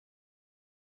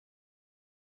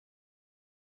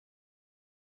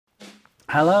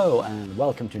Hello and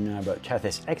welcome to Narrowboat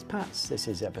Tethys Expats. This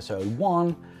is episode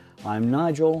 1. I'm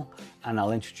Nigel and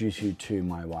I'll introduce you to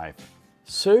my wife,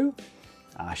 Sue.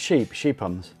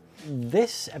 Sheepums.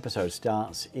 This episode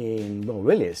starts in,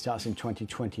 it starts in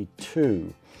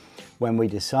 2022 when we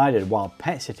decided, while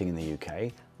pet sitting in the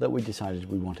UK, that we decided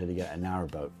we wanted to get a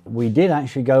narrowboat. We did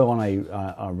actually go on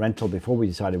a rental before we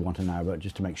decided we wanted a narrowboat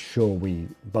just to make sure we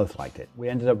both liked it. We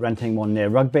ended up renting one near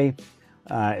Rugby.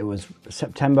 It was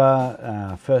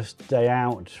September, first day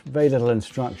out, very little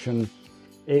instruction.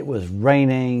 It was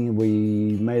raining.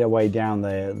 We made our way down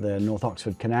the North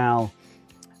Oxford Canal,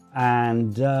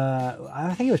 and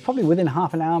I think it was probably within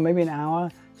half an hour, maybe an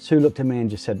hour, Sue looked at me and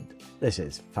just said, "This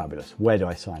is fabulous. Where do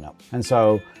I sign up?" And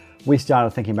so we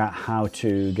started thinking about how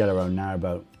to get our own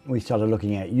narrowboat. We started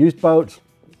looking at used boats,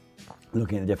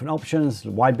 looking at the different options,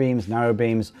 wide beams, narrow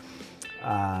beams,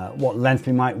 what length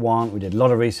we might want. We did a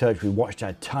lot of research. We watched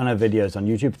a ton of videos on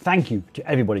YouTube. Thank you to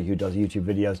everybody who does YouTube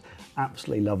videos.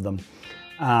 Absolutely love them.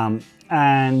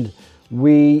 And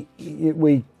we,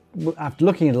 after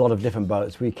looking at a lot of different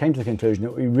boats, we came to the conclusion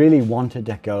that we really wanted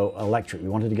to go electric. We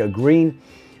wanted to go green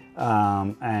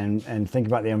and think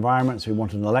about the environment. So we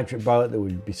wanted an electric boat that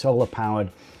would be solar powered.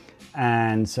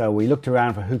 And so we looked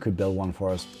around for who could build one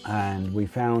for us. And we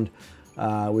found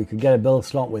we could get a build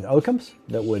slot with Oakham's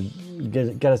that would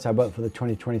get us our boat for the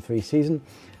 2023 season.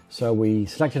 So we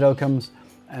selected Oakham's.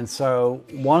 And so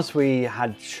once we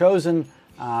had chosen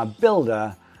our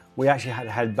builder, we actually had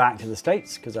to head back to the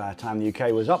States because our time in the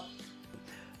UK was up.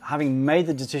 Having made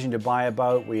the decision to buy a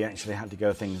boat, we actually had to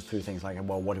go through things like,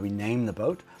 well, what do we name the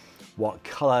boat? What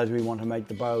color do we want to make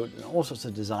the boat? And all sorts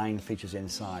of design features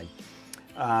inside.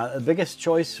 The biggest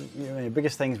choice, the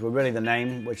biggest things were really the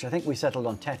name, which I think we settled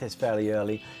on Tethys fairly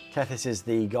early. Tethys is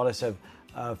the goddess of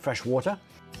fresh water.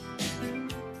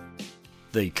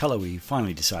 The colour we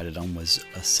finally decided on was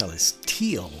a Celis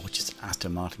teal, which is an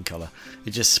Aston Martin colour.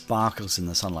 It just sparkles in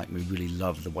the sunlight. We really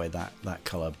love the way that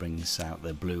colour brings out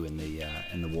the blue in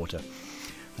the water.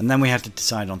 And then we had to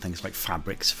decide on things like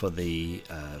fabrics for the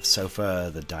sofa,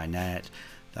 the dinette,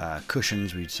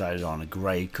 cushions. We decided on a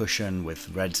grey cushion with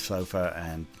red sofa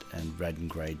and red and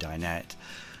grey dinette.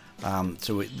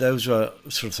 So those were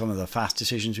sort of some of the fast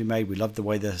decisions we made. We loved the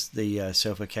way the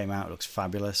sofa came out. It looks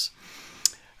fabulous.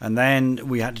 And then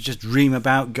we had to just dream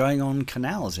about going on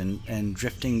canals and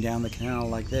drifting down the canal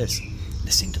like this,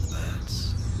 listening to the birds.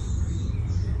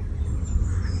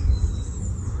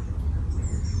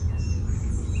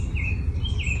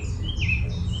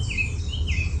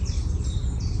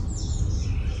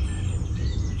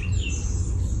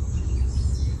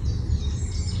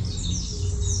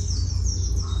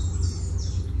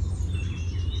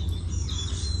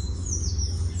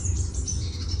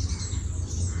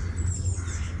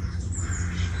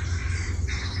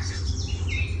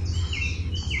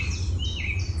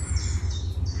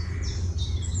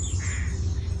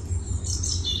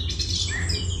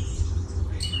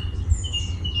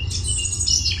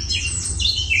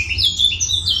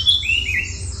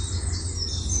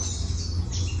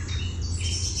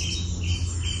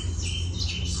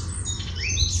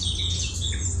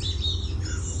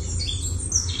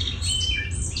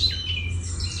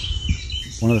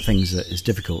 One of the things that is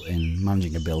difficult in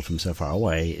managing a build from so far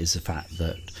away is the fact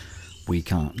that we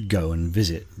can't go and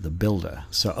visit the builder.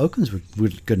 So Oakham's were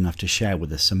good enough to share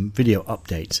with us some video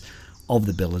updates of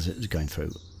the build as it was going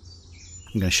through.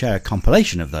 I'm going to share a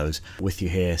compilation of those with you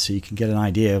here so you can get an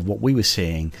idea of what we were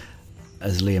seeing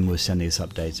as Liam was sending us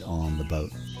updates on the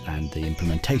boat and the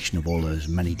implementation of all those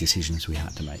many decisions we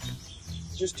had to make.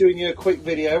 Just doing you a quick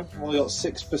video. I've only got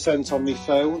 6% on my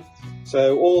phone.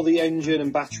 So all the engine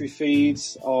and battery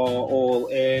feeds are all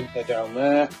in, they're down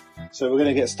there. So we're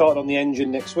going to get started on the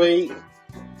engine next week.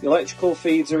 The electrical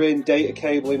feeds are in, data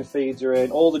cabling feeds are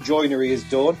in, all the joinery is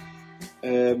done.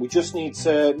 We just need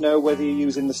to know whether you're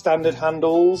using the standard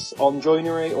handles on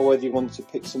joinery or whether you want to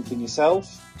pick something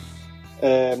yourself.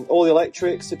 All the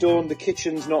electrics are done, the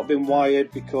kitchen's not been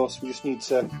wired because we just need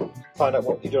to find out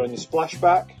what you're doing on your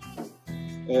splashback.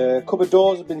 Cupboard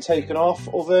doors have been taken off,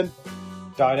 oven,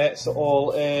 dinettes are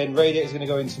all in, radiator's going to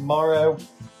go in tomorrow,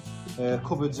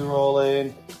 cupboards are all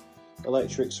in,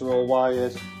 electrics are all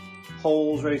wired,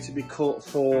 holes ready to be cut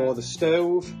for the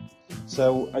stove,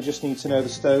 so I just need to know the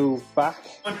stove back.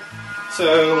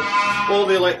 So all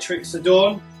the electrics are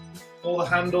done, all the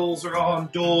handles are on,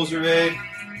 doors are in,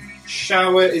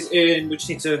 shower is in, we just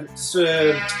need to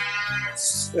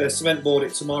cement board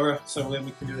it tomorrow so then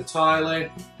we can do the tiling.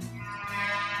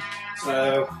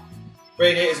 So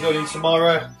radiator's going in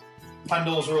tomorrow,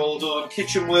 Handles are all done.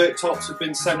 Kitchen worktops have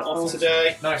been sent off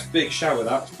today. Nice big shower,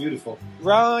 that's beautiful.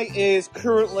 Rye is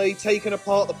currently taking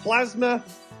apart the plasma.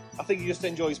 I think he just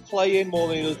enjoys playing more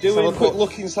than he does doing. Have a quick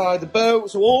look inside the boat.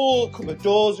 So all a couple of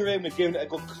doors are in. We're giving it a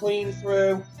good clean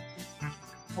through.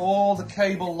 All the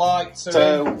cable lights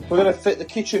are in. We're going to fit the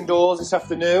kitchen doors this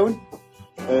afternoon.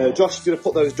 Josh is going to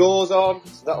put those doors on,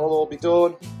 so that'll all be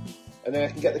done. And then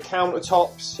I can get the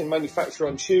countertops in manufacture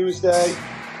on Tuesday.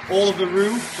 All of the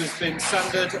roof has been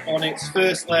sanded on its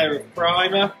first layer of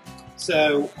primer.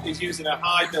 So he's using a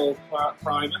high build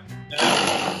primer.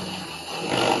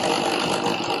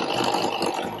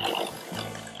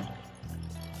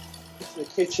 The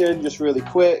kitchen, just really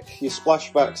quick. Your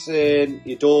splashback's in,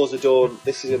 your doors are done.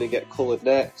 This is going to get coloured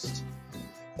next.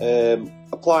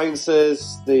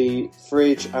 Appliances, the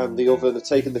fridge and the oven. They've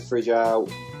taken the fridge out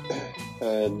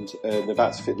and they're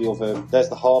about to fit the oven. There's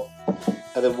the hob.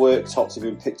 And then worktops have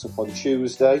been picked up on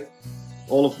Tuesday.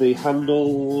 All of the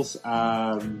handles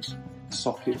and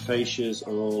socket fascias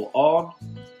are all on.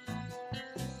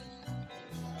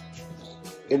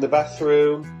 In the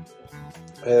bathroom,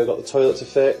 we've got the toilet to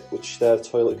fit, which they're the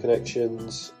toilet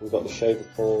connections. We've got the shaver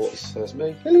ports. There's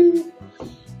me. Hello.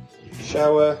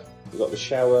 Shower. We've got the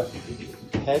shower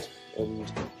head and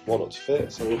one up to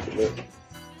fit. So look at that.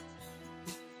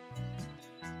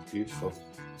 Beautiful.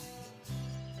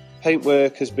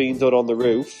 Paintwork has been done on the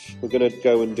roof. We're going to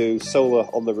go and do solar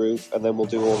on the roof, and then we'll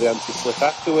do all the anti-slip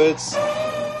afterwards.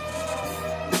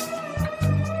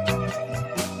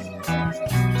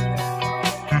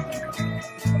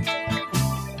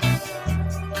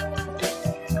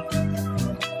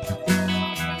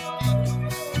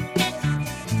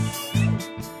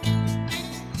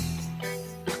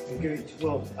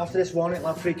 Well, after this one, it'll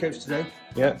have 3 coats today.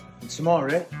 Yeah. And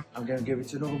tomorrow, I'm going to give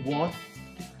it another 1,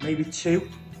 maybe 2.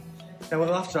 Then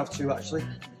we'll have to have 2 actually,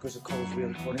 because the colour's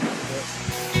really funny.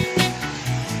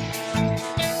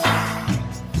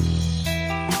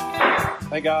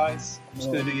 Hey guys, I'm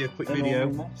just going to do you a quick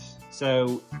video.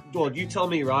 So, George, you tell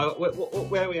me, right,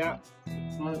 where are we at?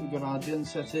 Right, we've got our gen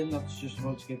set in, that's just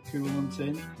about to get coolant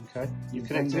in. Okay. You've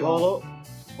connected it all up?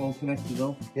 All connected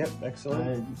up. Yep,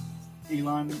 excellent.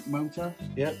 E-line motor.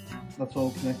 Yep. That's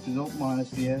all connected up, minus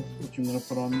the earth, which I'm going to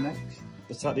put on next.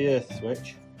 Is that the earth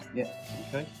switch? Yeah.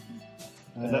 Okay.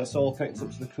 And that's all connected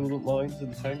up to the coolant lines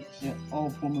and the tanks? Yeah, all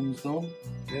plumbing's done.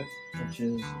 Yep. Which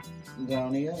is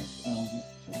down here,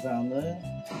 down there.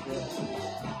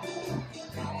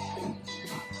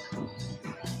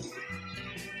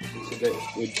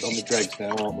 We're on the dregs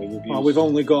now, aren't we? Well, we've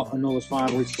only got another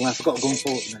 5 litres left. I've got to go and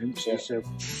pull it now, so.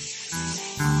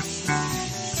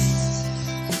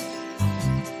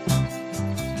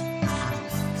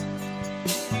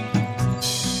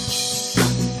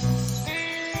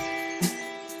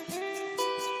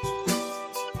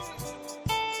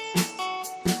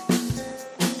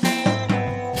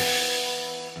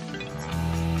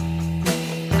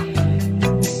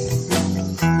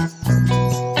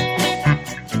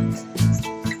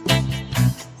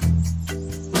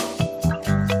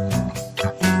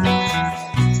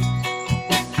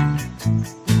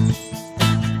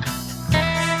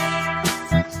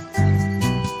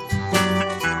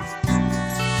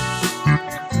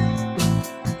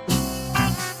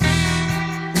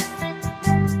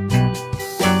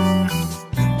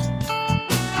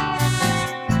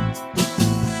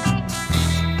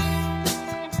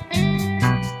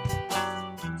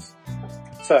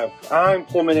 So, I'm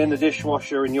plumbing in the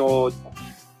dishwasher and your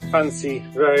fancy,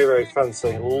 very, very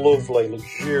fancy, lovely,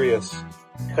 luxurious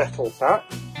kettle tap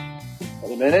at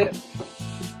the minute.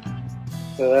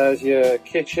 So there's your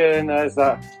kitchen, there's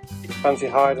that fancy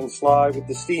hide and slide with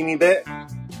the steamy bit.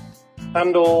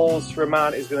 Handles,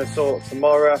 Roman is going to sort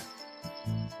tomorrow.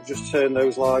 We'll just turn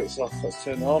those lights off, let's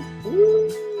turn them on. Woo,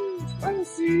 it's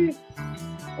fancy.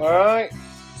 Alright,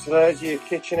 so there's your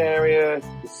kitchen area,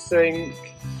 the sink.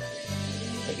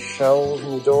 Shelves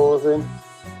and your doors in.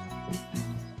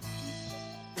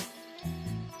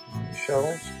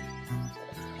 Shelves.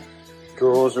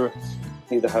 Drawers are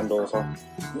need the handles on.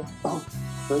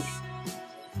 Fridge.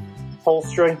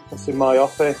 Upholstery, that's in my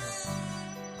office.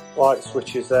 Light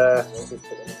switches there.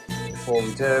 Before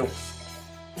we do.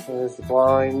 There's the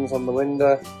blinds on the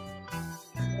window.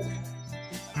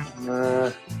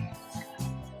 And,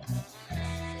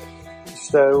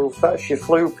 stove, that's your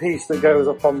flue piece that goes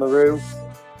up on the roof.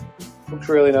 Looks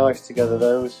really nice together,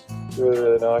 those. Really,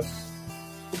 really nice.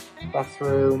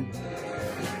 Bathroom.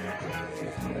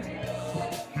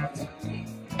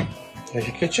 There's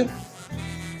your kitchen.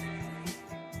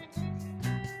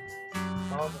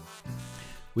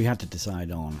 We had to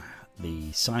decide on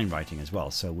the sign writing as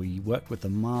well. So we worked with the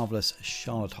marvellous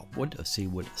Charlotte Hopwood of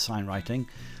Seawood Sign Writing.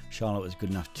 Charlotte was good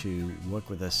enough to work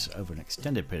with us over an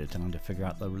extended period of time to figure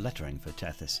out the lettering for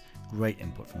Tethys. Great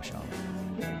input from Charlotte.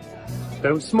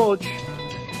 Don't smudge.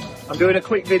 I'm doing a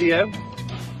quick video.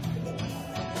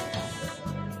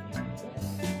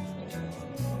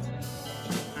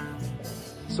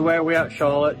 So where are we at,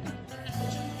 Charlotte?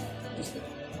 Just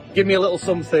give me a little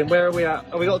something. Where are we at?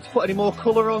 Have we got to put any more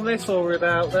colour on this, or we're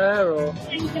about there? Or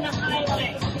I'm going to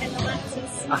highlight in the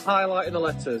letters. a highlight in the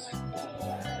letters.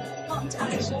 Not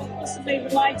actual, possibly the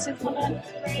lighter colour.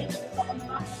 Green at the bottom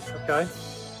left. Okay.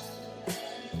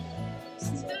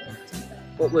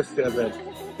 Uplift it a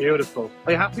bit. Beautiful.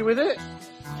 Are you happy with it?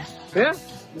 Yeah?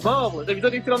 Marvellous. Have you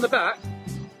done anything on the back?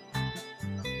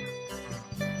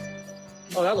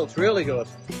 Oh, that looks really good.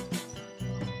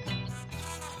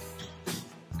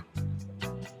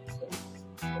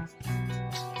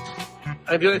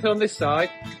 Have you done anything on this side?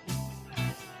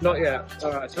 Not yet.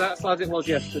 Alright, so that's as it was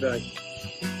yesterday.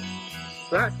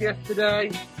 So that's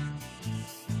yesterday.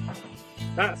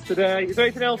 That's today. Is there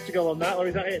anything else to go on that, or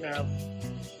is that it now?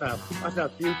 No,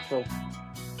 that's beautiful.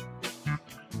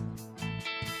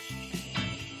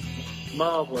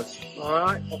 Marvellous.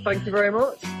 Alright, well thank you very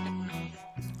much.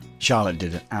 Charlotte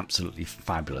did an absolutely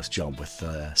fabulous job with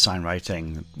sign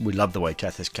writing. We love the way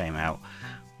Tethys came out.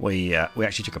 We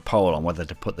actually took a poll on whether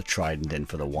to put the trident in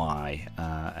for the Y,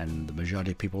 and the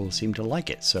majority of people seemed to like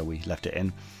it, so we left it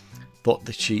in. Thought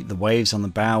the waves on the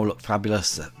bow looked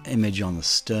fabulous, the image on the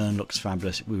stern looks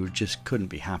fabulous. We just couldn't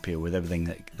be happier with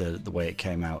everything, the way it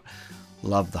came out.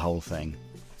 Loved the whole thing.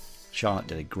 Charlotte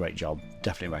did a great job.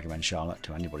 Definitely recommend Charlotte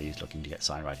to anybody who's looking to get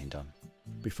sign writing done.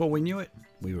 Before we knew it,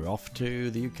 we were off to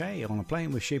the UK on a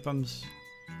plane with Sheepums.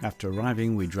 After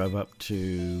arriving, we drove up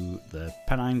to the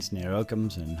Pennines near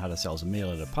Oakham's and had ourselves a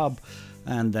meal at a pub.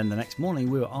 And then the next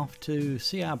morning, we were off to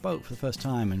see our boat for the first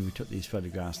time, and we took these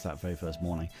photographs that very first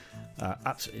morning.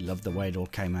 Absolutely loved the way it all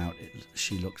came out.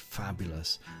 She looked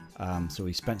fabulous. So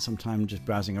we spent some time just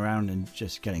browsing around and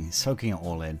just soaking it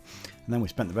all in. And then we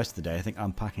spent the rest of the day, I think,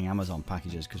 unpacking Amazon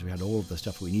packages, because we had all of the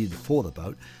stuff we needed for the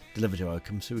boat delivered to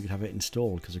Oakham so we could have it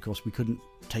installed, because of course we couldn't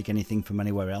take anything from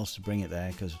anywhere else to bring it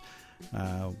there, because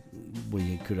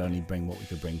we could only bring what we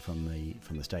could bring from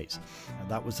the States.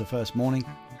 That was the first morning.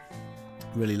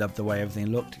 Really loved the way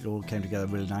everything looked. It all came together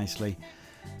really nicely,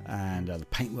 and the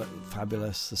paintwork looked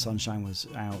fabulous. The sunshine was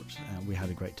out. We had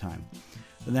a great time.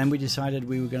 And then we decided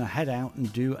we were going to head out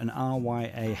and do an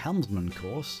RYA helmsman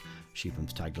course.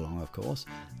 Sheepums tagged along, of course,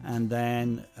 and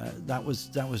then that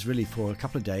was really for a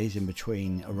couple of days in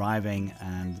between arriving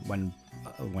and when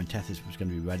Tethys was going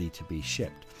to be ready to be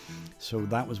shipped. So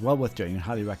that was well worth doing, and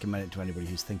highly recommend it to anybody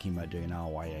who's thinking about doing an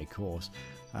RYA course.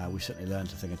 We certainly learned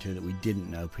a thing or two that we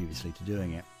didn't know previously to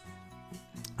doing it,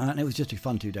 and it was just a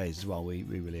fun 2 days as well. We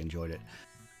really enjoyed it.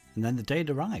 And then the day had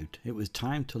arrived. It was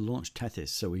time to launch Tethys,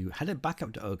 so we headed back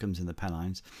up to Oakham's in the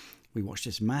Pennines. We watched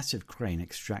this massive crane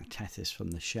extract Tethys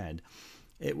from the shed.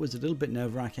 It was a little bit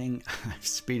nerve-wracking. I've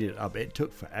speeded it up. It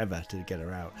took forever to get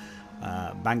her out.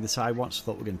 Banged the side once,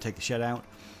 thought we were going to take the shed out.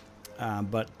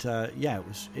 Yeah,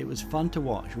 it was fun to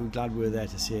watch. We were glad we were there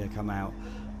to see her come out.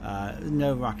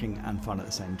 Nerve-wracking and fun at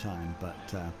the same time, but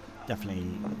definitely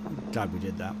glad we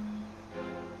did that.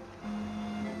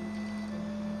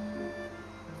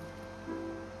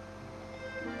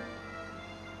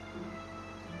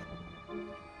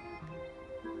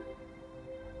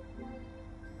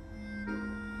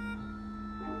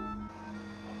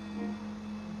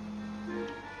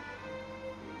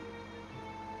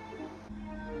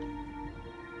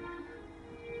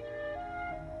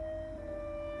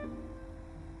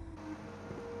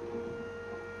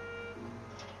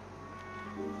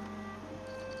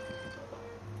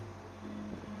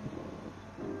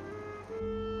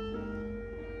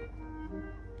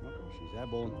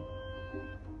 Airborne.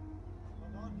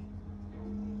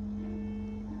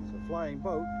 It's a flying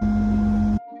boat.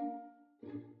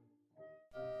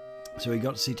 So we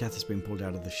got to see Tethys being pulled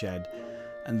out of the shed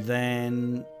and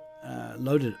then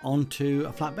loaded onto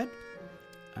a flatbed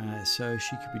so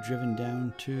she could be driven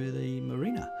down to the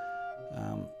marina.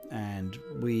 And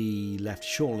we left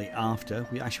shortly after.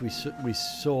 We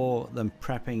saw them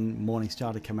prepping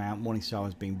Morningstar to come out. Morningstar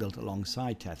was being built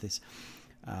alongside Tethys.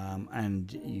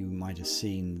 And you might have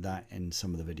seen that in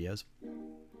some of the videos.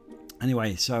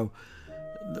 Anyway, so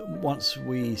once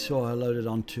we saw her loaded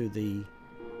onto the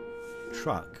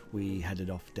truck, we headed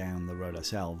off down the road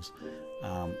ourselves,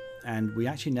 and we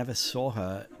actually never saw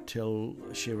her till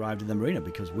she arrived in the marina,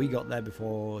 because we got there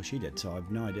before she did, so I've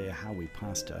no idea how we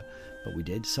passed her, but we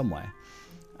did somewhere.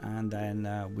 and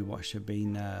then we watched her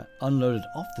being unloaded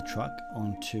off the truck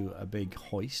onto a big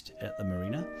hoist at the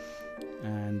marina,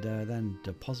 and then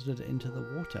deposited into the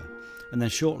water. And then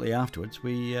shortly afterwards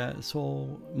we saw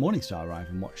Morningstar arrive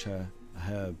and watch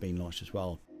her being launched as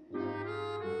well.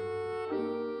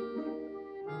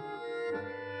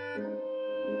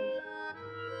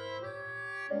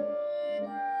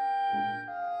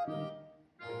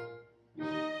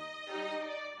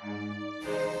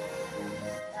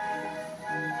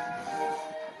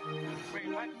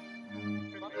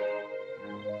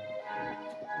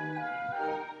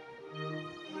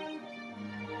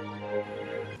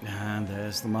 And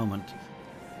there's the moment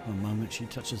she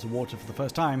touches the water for the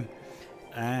first time,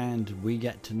 and we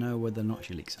get to know whether or not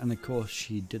she leaks. And of course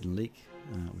she didn't leak,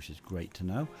 which is great to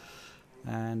know,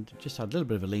 and just had a little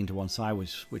bit of a lean to one side,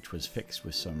 which was fixed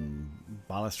with some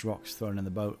ballast rocks thrown in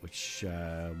the boat, which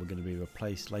were going to be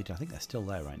replaced later. I think they're still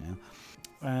there right now,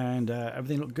 and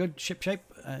everything looked good, ship shape.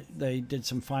 They did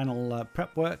some final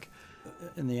prep work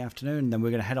in the afternoon, then we're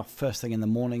going to head off first thing in the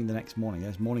morning. The next morning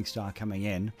there's Morningstar coming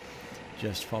in,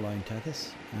 just following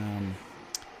Tethys.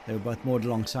 They were both moored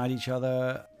alongside each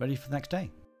other, ready for the next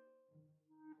day.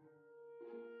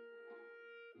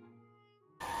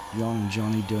 John and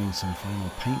Johnny doing some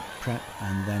final paint prep,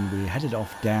 and then we headed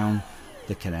off down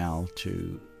the canal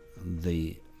to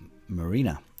the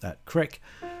marina at Crick,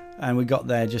 and we got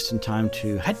there just in time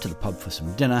to head to the pub for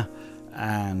some dinner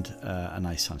and a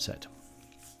nice sunset.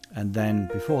 And then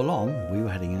before long we were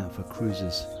heading out for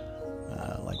cruises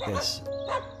like this.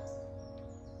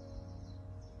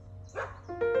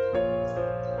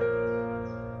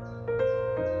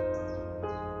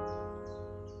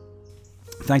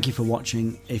 Thank you for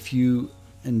watching. If you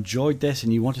enjoyed this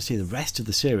and you want to see the rest of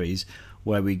the series,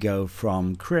 where we go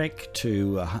from Crick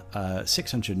to a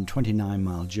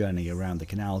 629-mile journey around the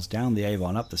canals, down the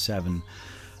Avon, up the Severn,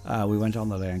 we went on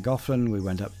the Llangollen, we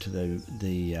went up to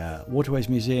the Waterways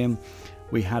Museum.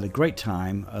 We had a great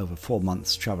time over 4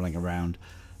 months traveling around.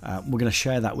 We're going to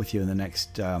share that with you in the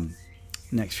next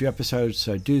few episodes,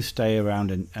 so do stay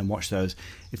around and watch those.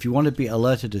 If you want to be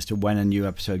alerted as to when a new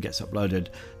episode gets uploaded,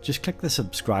 just click the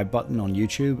subscribe button on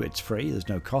YouTube. It's free, there's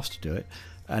no cost to do it,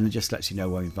 and it just lets you know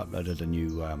when we've uploaded a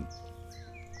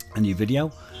new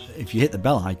video. If you hit the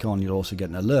bell icon, you'll also get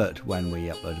an alert when we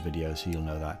upload a video, so you'll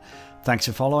know that. Thanks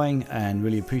for following, and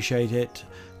really appreciate it.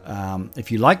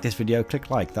 If you like this video, click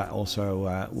like. That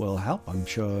also will help. I'm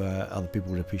sure other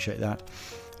people would appreciate that.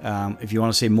 If you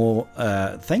want to see more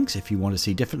things, if you want to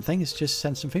see different things, just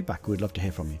send some feedback. We'd love to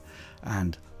hear from you.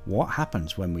 And what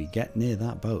happens when we get near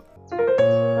that boat?